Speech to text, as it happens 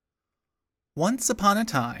Once upon a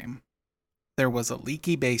time, there was a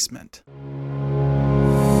leaky basement.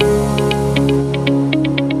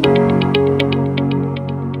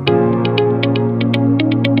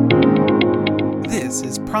 This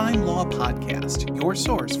is Prime Law Podcast, your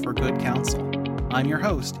source for good counsel. I'm your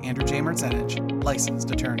host, Andrew Mertzenich,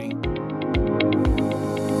 licensed attorney.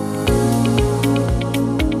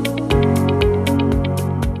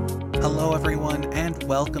 Hello, everyone, and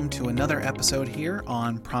welcome to another episode here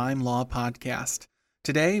on Prime Law Podcast.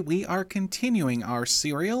 Today, we are continuing our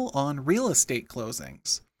serial on real estate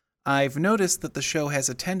closings. I've noticed that the show has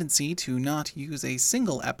a tendency to not use a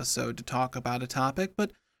single episode to talk about a topic,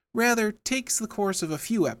 but rather takes the course of a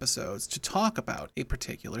few episodes to talk about a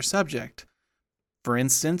particular subject. For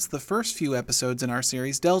instance, the first few episodes in our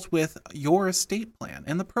series dealt with your estate plan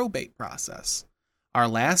and the probate process. Our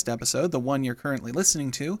last episode, the one you're currently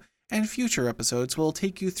listening to, and future episodes will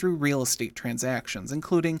take you through real estate transactions,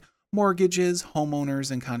 including mortgages,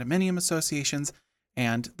 homeowners, and condominium associations,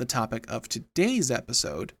 and the topic of today's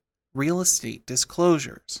episode, real estate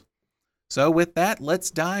disclosures. So with that, let's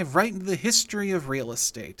dive right into the history of real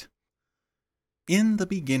estate. In the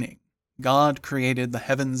beginning, God created the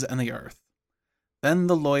heavens and the earth. Then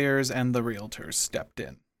the lawyers and the realtors stepped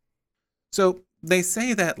in. So they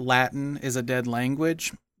say that Latin is a dead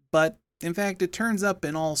language, but in fact, it turns up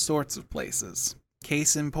in all sorts of places.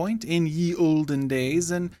 Case in point, in ye olden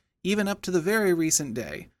days, and even up to the very recent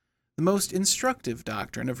day, the most instructive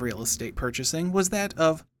doctrine of real estate purchasing was that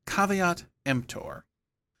of caveat emptor.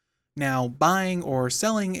 Now, buying or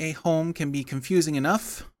selling a home can be confusing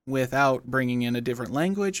enough without bringing in a different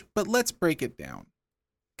language, but let's break it down.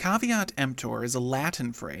 Caveat emptor is a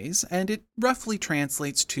Latin phrase, and it roughly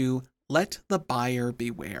translates to let the buyer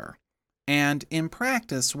beware. And in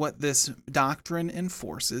practice, what this doctrine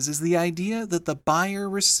enforces is the idea that the buyer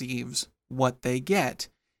receives what they get,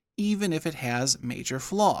 even if it has major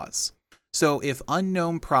flaws. So if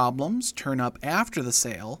unknown problems turn up after the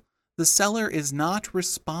sale, the seller is not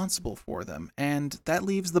responsible for them, and that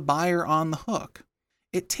leaves the buyer on the hook.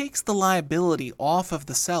 It takes the liability off of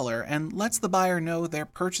the seller and lets the buyer know they're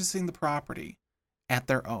purchasing the property at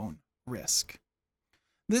their own risk.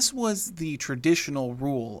 This was the traditional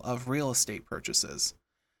rule of real estate purchases.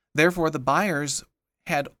 Therefore, the buyers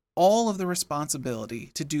had all of the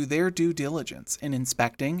responsibility to do their due diligence in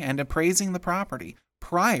inspecting and appraising the property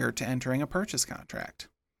prior to entering a purchase contract.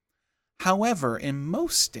 However, in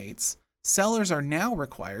most states, sellers are now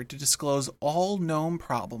required to disclose all known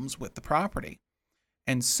problems with the property.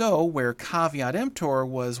 And so, where caveat emptor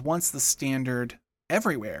was once the standard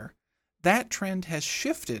everywhere, that trend has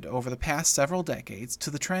shifted over the past several decades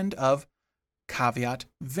to the trend of caveat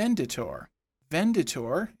venditor.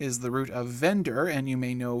 Venditor is the root of vendor, and you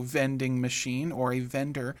may know vending machine or a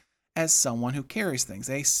vendor as someone who carries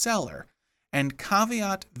things, a seller. And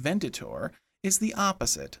caveat venditor is the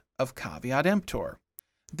opposite of caveat emptor.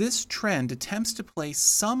 This trend attempts to place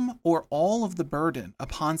some or all of the burden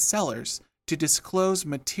upon sellers to disclose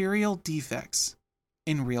material defects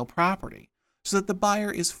in real property, so that the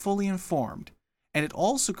buyer is fully informed, and it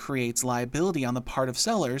also creates liability on the part of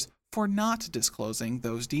sellers for not disclosing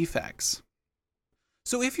those defects.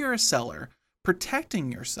 So if you're a seller,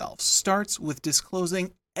 protecting yourself starts with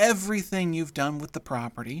disclosing everything you've done with the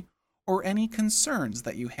property or any concerns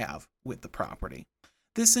that you have with the property.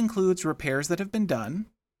 This includes repairs that have been done,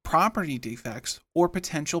 property defects, or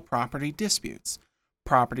potential property disputes.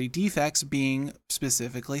 Property defects being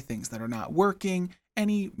specifically things that are not working,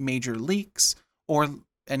 any major leaks, or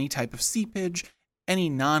any type of seepage, any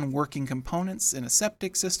non-working components in a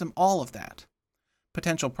septic system, all of that.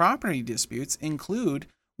 Potential property disputes include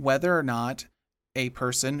whether or not a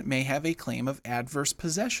person may have a claim of adverse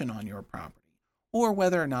possession on your property, or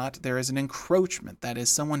whether or not there is an encroachment, that is,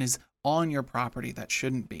 someone is on your property that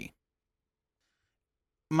shouldn't be.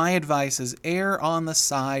 My advice is err on the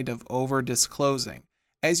side of over-disclosing,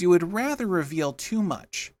 as you would rather reveal too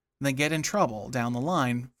much than get in trouble down the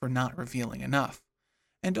line for not revealing enough.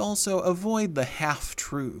 And also avoid the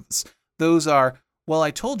half-truths. Those are, well,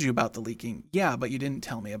 I told you about the leaking, yeah, but you didn't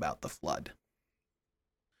tell me about the flood.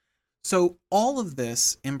 So all of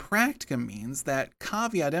this in practicum means that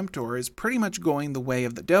caveat emptor is pretty much going the way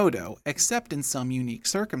of the dodo, except in some unique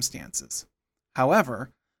circumstances.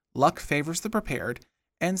 However, luck favors the prepared,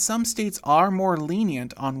 and some states are more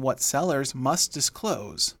lenient on what sellers must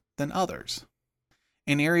disclose than others.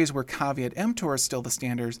 In areas where caveat emptor is still the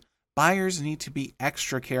standard, buyers need to be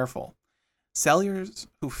extra careful. Sellers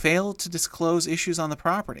who fail to disclose issues on the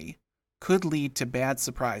property could lead to bad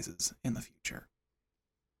surprises in the future.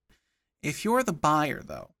 If you're the buyer,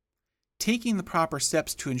 though, taking the proper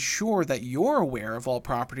steps to ensure that you're aware of all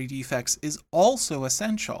property defects is also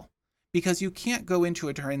essential, because you can't go into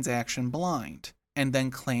a transaction blind and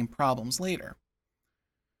then claim problems later.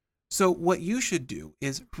 So what you should do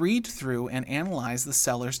is read through and analyze the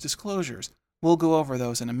seller's disclosures. We'll go over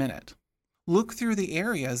those in a minute. Look through the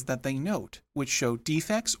areas that they note, which show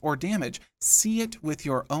defects or damage. See it with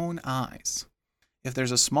your own eyes. If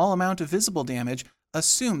there's a small amount of visible damage,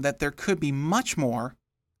 assume that there could be much more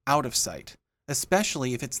out of sight,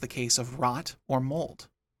 especially if it's the case of rot or mold.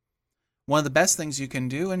 One of the best things you can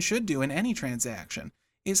do and should do in any transaction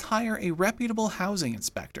is hire a reputable housing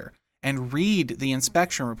inspector and read the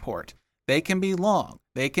inspection report. They can be long,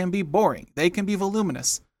 they can be boring, they can be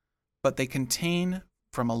voluminous, but they contain,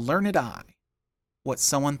 from a learned eye, what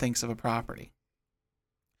someone thinks of a property.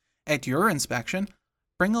 At your inspection,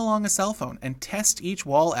 bring along a cell phone and test each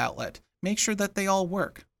wall outlet. Make sure that they all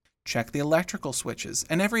work. Check the electrical switches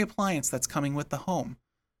and every appliance that's coming with the home.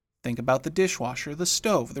 Think about the dishwasher, the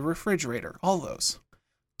stove, the refrigerator, all those.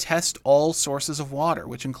 Test all sources of water,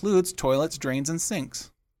 which includes toilets, drains, and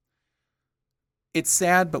sinks. It's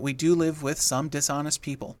sad, but we do live with some dishonest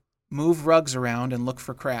people. Move rugs around and look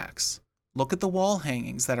for cracks. Look at the wall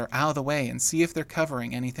hangings that are out of the way and see if they're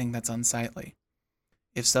covering anything that's unsightly.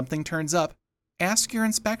 If something turns up, ask your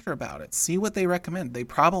inspector about it. See what they recommend. They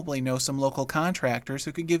probably know some local contractors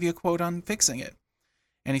who could give you a quote on fixing it.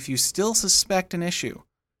 And if you still suspect an issue,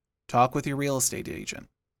 talk with your real estate agent.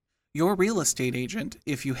 Your real estate agent,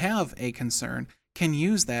 if you have a concern, can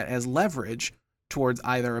use that as leverage towards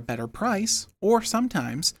either a better price or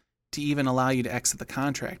sometimes to even allow you to exit the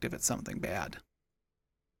contract if it's something bad.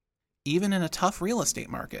 Even in a tough real estate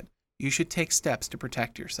market, you should take steps to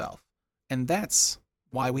protect yourself. And that's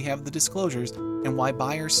why we have the disclosures and why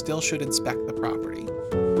buyers still should inspect the property.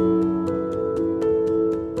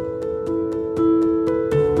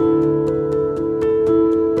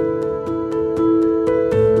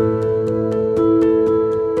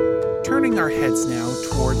 Turning our heads now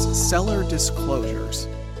towards seller disclosures.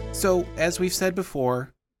 So, as we've said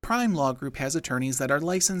before, Prime Law Group has attorneys that are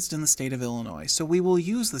licensed in the state of Illinois, so we will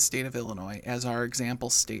use the state of Illinois as our example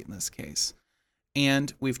state in this case.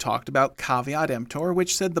 And we've talked about caveat emptor,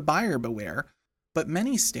 which said the buyer beware, but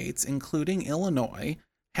many states, including Illinois,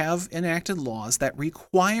 have enacted laws that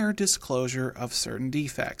require disclosure of certain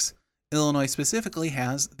defects. Illinois specifically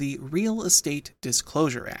has the Real Estate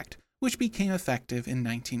Disclosure Act, which became effective in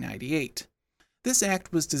 1998. This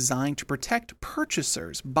act was designed to protect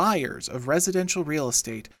purchasers, buyers of residential real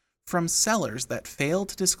estate from sellers that failed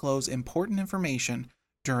to disclose important information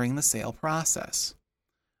during the sale process.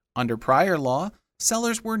 Under prior law,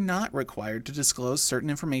 sellers were not required to disclose certain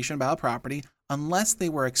information about property unless they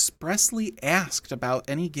were expressly asked about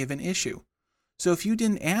any given issue. So if you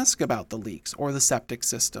didn't ask about the leaks or the septic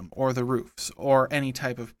system or the roofs or any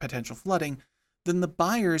type of potential flooding, then the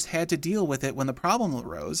buyers had to deal with it when the problem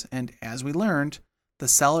arose, and as we learned, the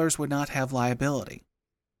sellers would not have liability.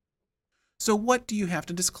 So what do you have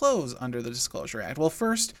to disclose under the Disclosure Act? Well,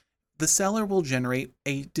 first, the seller will generate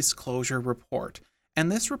a disclosure report,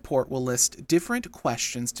 and this report will list different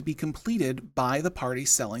questions to be completed by the party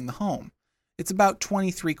selling the home. It's about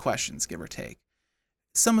 23 questions, give or take.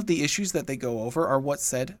 Some of the issues that they go over are what's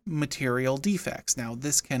said material defects. Now,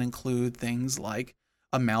 this can include things like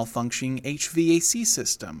a malfunctioning HVAC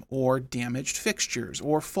system, or damaged fixtures,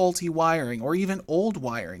 or faulty wiring, or even old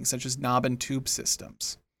wiring such as knob and tube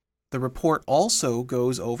systems. The report also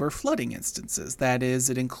goes over flooding instances. That is,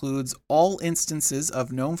 it includes all instances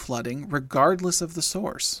of known flooding regardless of the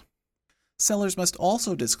source. Sellers must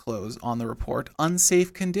also disclose on the report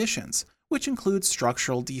unsafe conditions, which include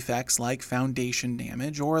structural defects like foundation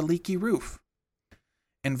damage or a leaky roof.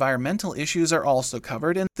 Environmental issues are also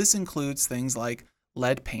covered, and this includes things like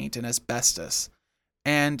lead paint and asbestos.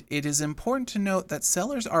 And it is important to note that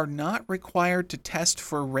sellers are not required to test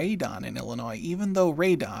for radon in Illinois, even though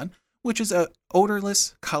radon, which is an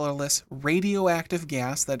odorless, colorless, radioactive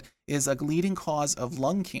gas that is a leading cause of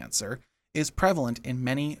lung cancer, is prevalent in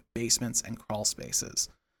many basements and crawl spaces.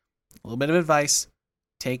 A little bit of advice,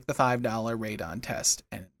 take the $5 radon test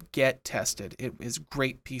and get tested. It is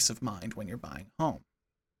great peace of mind when you're buying a home.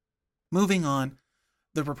 Moving on,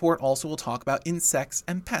 the report also will talk about insects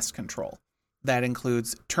and pest control. That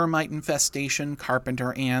includes termite infestation,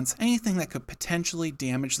 carpenter ants, anything that could potentially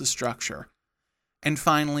damage the structure. And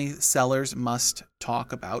finally, sellers must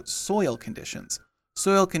talk about soil conditions.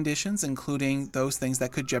 Soil conditions including those things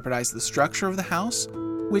that could jeopardize the structure of the house,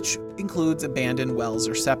 which includes abandoned wells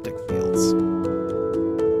or septic fields.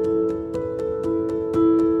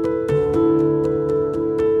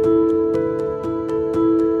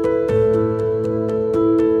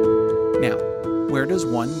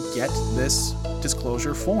 get this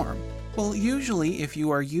disclosure form? Well, usually if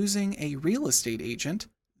you are using a real estate agent,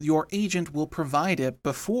 your agent will provide it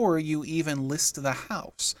before you even list the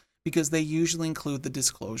house, because they usually include the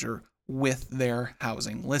disclosure with their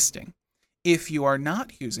housing listing. If you are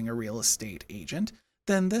not using a real estate agent,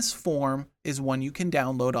 then this form is one you can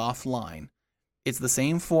download offline. It's the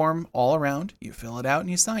same form all around. You fill it out and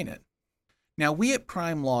you sign it. Now, we at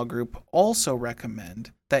Prime Law Group also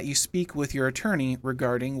recommend that you speak with your attorney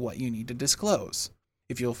regarding what you need to disclose.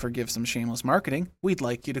 If you'll forgive some shameless marketing, we'd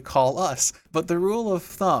like you to call us. But the rule of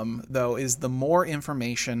thumb, though, is the more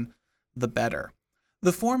information, the better.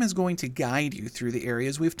 The form is going to guide you through the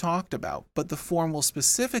areas we've talked about, but the form will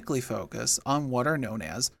specifically focus on what are known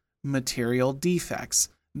as material defects.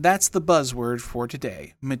 That's the buzzword for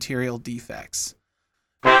today, material defects.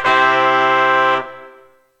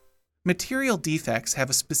 Material defects have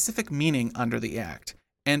a specific meaning under the Act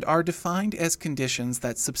and are defined as conditions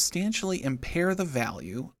that substantially impair the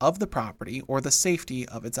value of the property or the safety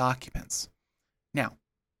of its occupants. Now,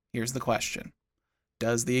 here's the question.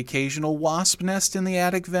 Does the occasional wasp nest in the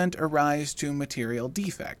attic vent arise to material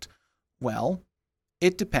defect? Well,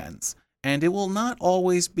 it depends, and it will not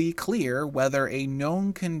always be clear whether a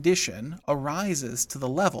known condition arises to the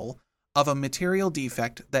level of a material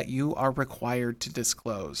defect that you are required to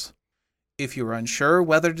disclose. If you're unsure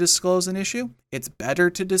whether to disclose an issue, it's better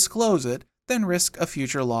to disclose it than risk a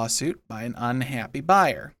future lawsuit by an unhappy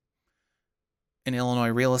buyer. An Illinois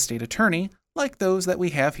real estate attorney, like those that we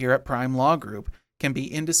have here at Prime Law Group, can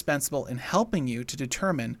be indispensable in helping you to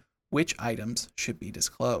determine which items should be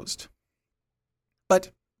disclosed.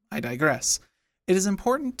 But I digress. It is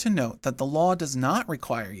important to note that the law does not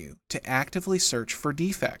require you to actively search for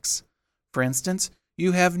defects. For instance,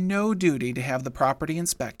 you have no duty to have the property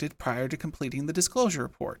inspected prior to completing the disclosure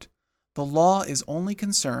report. The law is only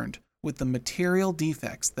concerned with the material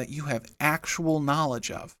defects that you have actual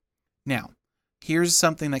knowledge of. Now, here's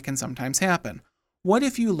something that can sometimes happen. What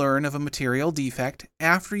if you learn of a material defect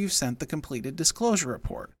after you've sent the completed disclosure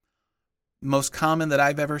report? Most common that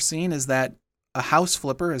I've ever seen is that a house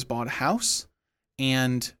flipper has bought a house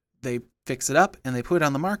and they fix it up and they put it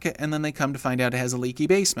on the market and then they come to find out it has a leaky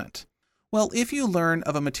basement. Well, if you learn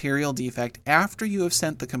of a material defect after you have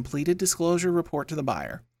sent the completed disclosure report to the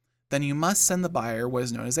buyer, then you must send the buyer what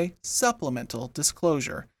is known as a supplemental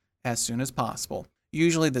disclosure as soon as possible.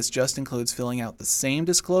 Usually this just includes filling out the same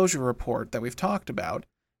disclosure report that we've talked about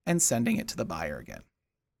and sending it to the buyer again.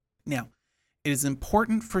 Now, it is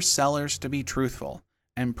important for sellers to be truthful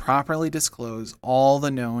and properly disclose all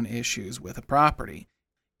the known issues with a property.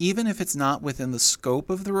 Even if it's not within the scope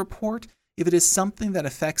of the report, if it is something that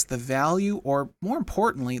affects the value or, more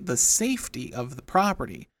importantly, the safety of the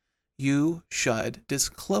property, you should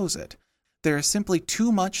disclose it. There is simply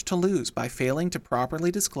too much to lose by failing to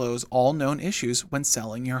properly disclose all known issues when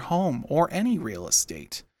selling your home or any real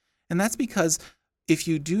estate. And that's because if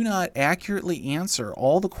you do not accurately answer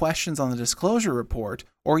all the questions on the disclosure report,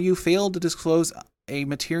 or you fail to disclose a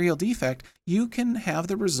material defect, you can have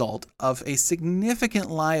the result of a significant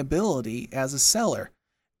liability as a seller,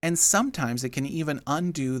 and sometimes it can even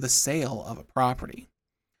undo the sale of a property.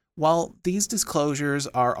 While these disclosures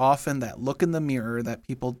are often that look in the mirror that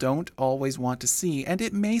people don't always want to see, and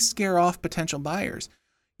it may scare off potential buyers,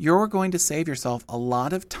 you're going to save yourself a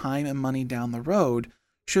lot of time and money down the road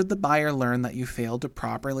should the buyer learn that you failed to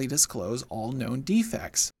properly disclose all known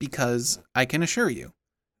defects, because I can assure you,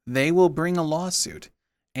 they will bring a lawsuit.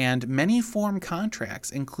 And many form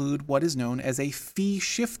contracts include what is known as a fee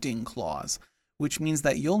shifting clause, which means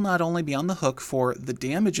that you'll not only be on the hook for the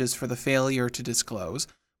damages for the failure to disclose,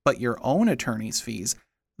 but your own attorney's fees,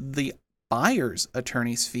 the buyer's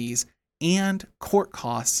attorney's fees, and court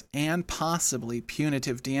costs, and possibly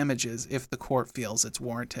punitive damages if the court feels it's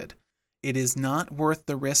warranted. It is not worth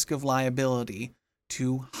the risk of liability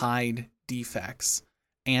to hide defects.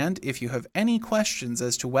 And if you have any questions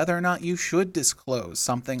as to whether or not you should disclose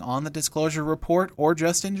something on the disclosure report or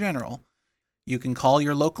just in general, you can call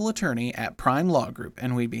your local attorney at Prime Law Group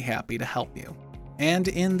and we'd be happy to help you. And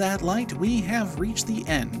in that light, we have reached the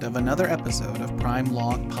end of another episode of Prime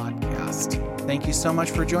Law Podcast. Thank you so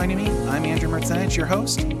much for joining me. I'm Andrew Mertzenich, your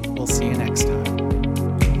host. We'll see you next time.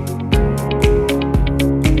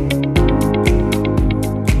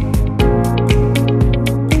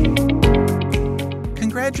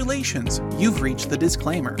 Congratulations, you've reached the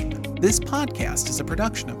disclaimer. This podcast is a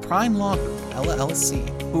production of Prime Law Group, LLC,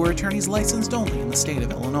 who are attorneys licensed only in the state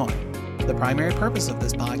of Illinois. The primary purpose of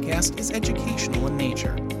this podcast is educational in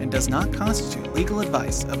nature and does not constitute legal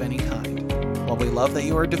advice of any kind. While we love that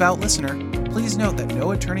you are a devout listener, Please note that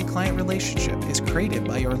no attorney-client relationship is created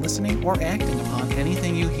by your listening or acting upon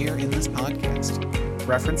anything you hear in this podcast.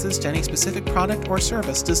 References to any specific product or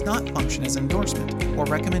service does not function as endorsement or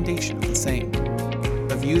recommendation of the same.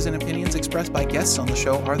 The views and opinions expressed by guests on the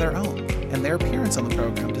show are their own, and their appearance on the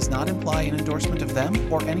program does not imply an endorsement of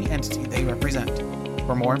them or any entity they represent.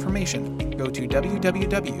 For more information, go to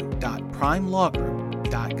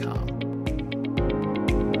www.primelawgroup.com.